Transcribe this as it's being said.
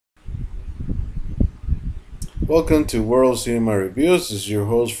Welcome to World Cinema Reviews. This is your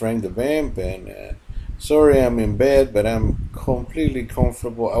host Frank the Vamp, and sorry I'm in bed, but I'm completely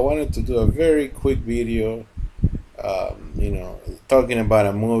comfortable. I wanted to do a very quick video, talking about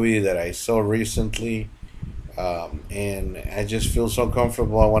a movie that I saw recently, and I just feel so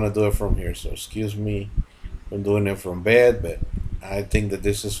comfortable. I want to do it from here, so excuse me for doing it from bed, but I think that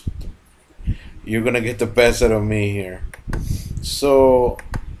you're gonna get the best out of me here. So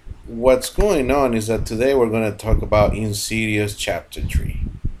what's going on is that today we're going to talk about Insidious Chapter 3.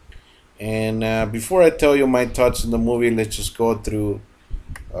 And before I tell you my thoughts on the movie,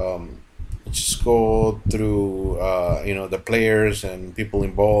 um, the players and people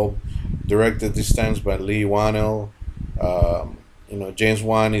involved. Directed this time by Lee Wannell. James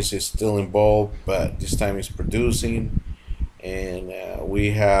Wan is still involved, but this time he's producing. And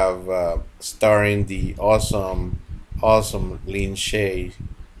we have starring the awesome Lin Shay,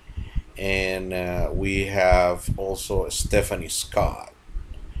 and we have also Stephanie Scott.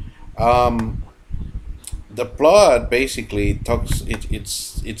 Um, the plot basically talks.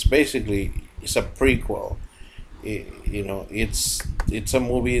 It's a prequel. It's a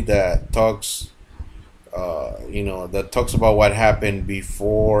movie that talks about what happened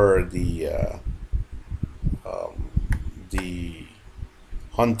before the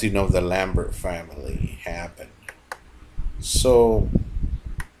hunting of the Lambert family happened. So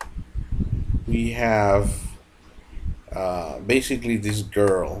we have basically this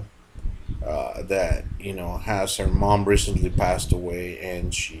girl that has her mom recently passed away,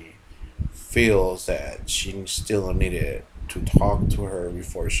 and she feels that she still needed to talk to her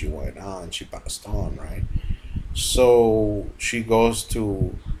before she passed on, right? So she goes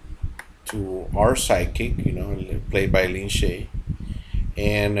to our psychic, played by Lin Shay,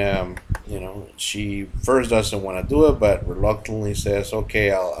 and she first doesn't want to do it, but reluctantly says,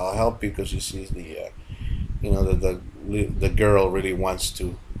 "Okay, I'll help you," because she sees the girl really wants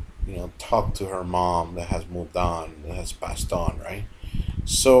to talk to her mom that has moved on, that has passed on, right?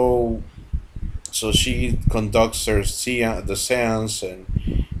 So she conducts the seance,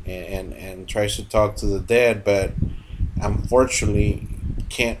 and tries to talk to the dead, but unfortunately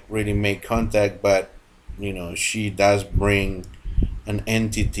can't really make contact. But she does bring an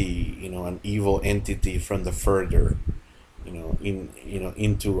entity, an evil entity from the further,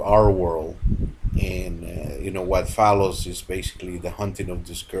 into our world. And what follows is basically the hunting of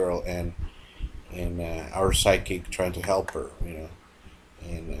this girl, and our psychic trying to help her, and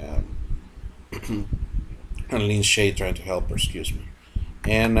and Lin Shay trying to help her, excuse me.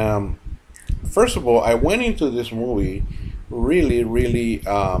 And first of all, I went into this movie really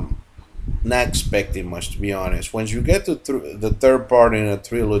not expecting much, to be honest. Once you get to the third part in a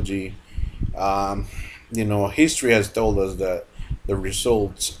trilogy, um, history has told us that the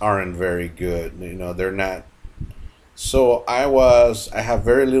results aren't very good. They're not. So I have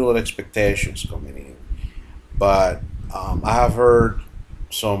very little expectations coming in, but I have heard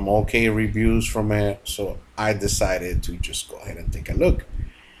some okay reviews from it, so I decided to just go ahead and take a look.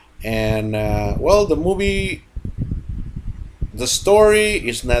 And well, the story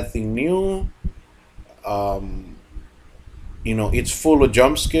is nothing new. Um, it's full of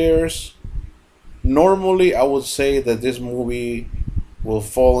jump scares. Normally, I would say that this movie will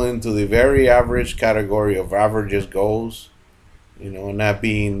fall into the very average category of averages goes. Not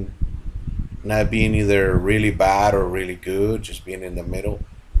being either really bad or really good, just being in the middle.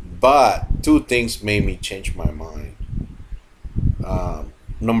 But two things made me change my mind.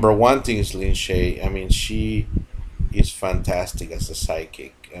 Number one thing is Lin Shay. I mean, she is fantastic as a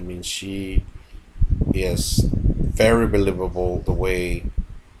psychic. I mean, she is very believable. The way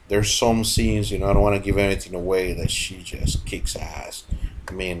there's some scenes, I don't want to give anything away, that she just kicks ass.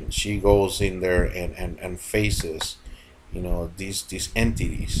 I mean, she goes in there and faces, these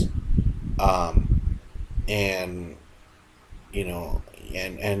entities, and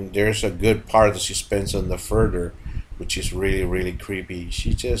and there's a good part that she spends on the further, which is really creepy.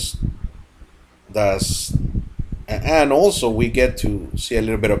 She just does, and also we get to see a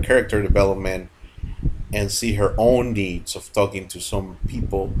little bit of character development and see her own needs of talking to some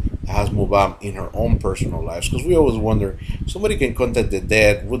people that has moved on in her own personal lives. Because we always wonder, somebody can contact the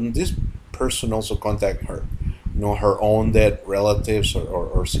dead, wouldn't this person also contact her? Her own dead relatives,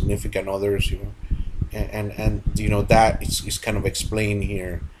 or significant others, and that is kind of explained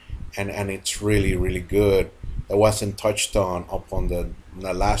here, and it's really good. That wasn't touched on upon the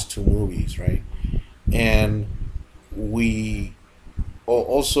last two movies, right? And we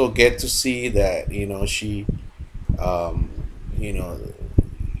also get to see that she um, you know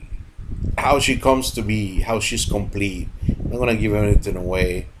how she comes to be, how she's complete. I'm not gonna give anything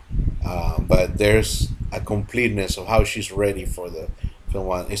away, but there's a completeness of how she's ready for the film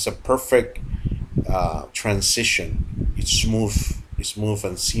one. It's a perfect transition. It's smooth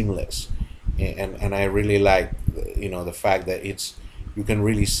and seamless, and I really like the fact that you can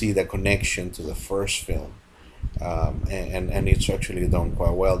really see the connection to the first film, and it's actually done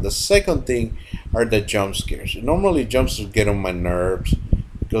quite well. The second thing are the jump scares. Normally, jump scares get on my nerves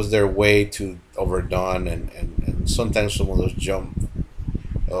because they're way too overdone, and sometimes some of those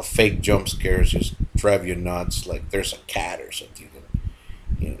fake jump scares just drive you nuts. Like there's a cat or something,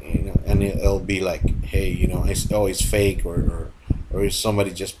 and it'll be like, hey, it's fake, or if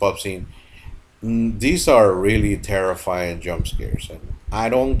somebody just pops in. These are really terrifying jump scares, and I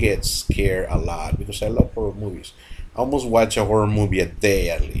don't get scared a lot because I love horror movies. I almost watch a horror movie a day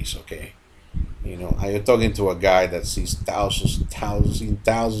at least. Okay, I'm talking to a guy that sees thousands and thousands and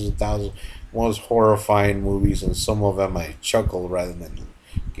thousands and thousands most horrifying movies, and some of them I chuckle rather than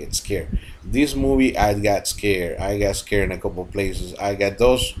get scared. This movie, I got scared. I got scared in a couple of places. I got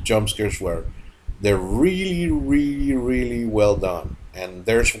those jump scares where they're really, really, really well done. And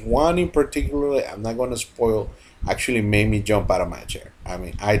there's one in particular, I'm not going to spoil, actually made me jump out of my chair. I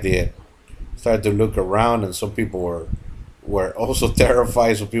mean, I did. Started to look around, and some people were also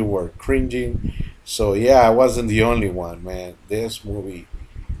terrified. Some people were cringing. So yeah, I wasn't the only one, man. This movie,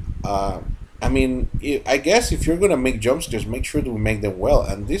 I mean, I guess if you're gonna make jump scares, make sure to make them well,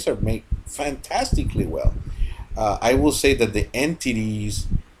 and these are made fantastically well. I will say that the entities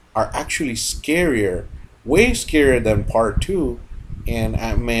are actually scarier, way scarier than part two, and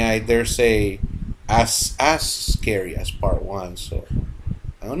may I dare say, as scary as part one. So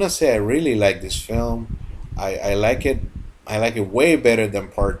I wanna say I really like this film. I like it. I like it way better than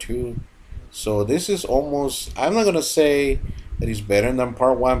part two. So this is almost. I'm not gonna say that it's better than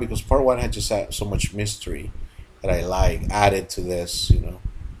part one because part one had just had so much mystery that I like added to this.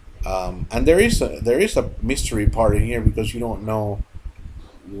 And there is a mystery part in here because you don't know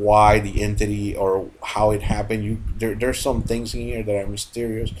why the entity or how it happened. There's some things in here that are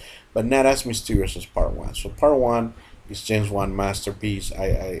mysterious, but not as mysterious as part one. So part one is James Wan masterpiece.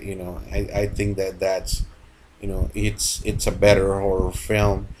 I think that's it's a better horror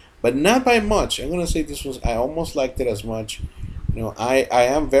film, but not by much. I'm gonna say this was I almost liked it as much. I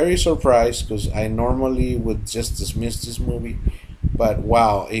am very surprised because I normally would just dismiss this movie, but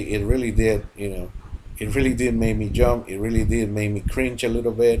wow, it really did. It really did make me jump. It really did make me cringe a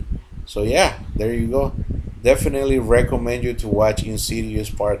little bit. So yeah, there you go. Definitely recommend you to watch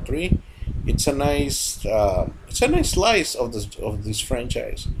Insidious Part Three. It's a nice slice of this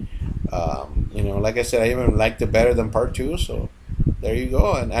franchise. Like I said, I even liked it better than Part Two. So there you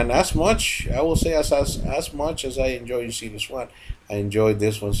go. And as much I will say as much as I enjoy Insidious one, I enjoyed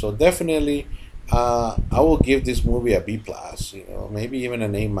this one. So definitely, I will give this movie a B plus. Maybe even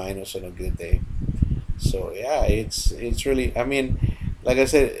an A minus on a good day. So yeah, it's really. I mean, like I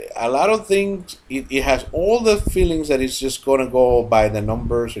said, a lot of things. It has all the feelings that it's just gonna go by the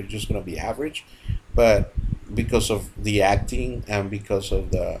numbers or just gonna be average, but because of the acting and because of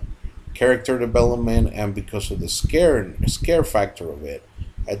the character development and because of the scare factor of it,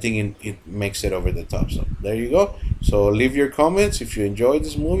 I think it makes it over the top. So there you go. So leave your comments if you enjoyed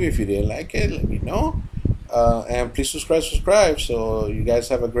this movie. If you didn't like it, let me know. And please subscribe. So you guys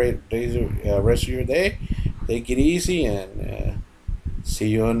have a great day, rest of your day. Take it easy, and see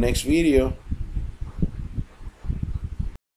you on next video.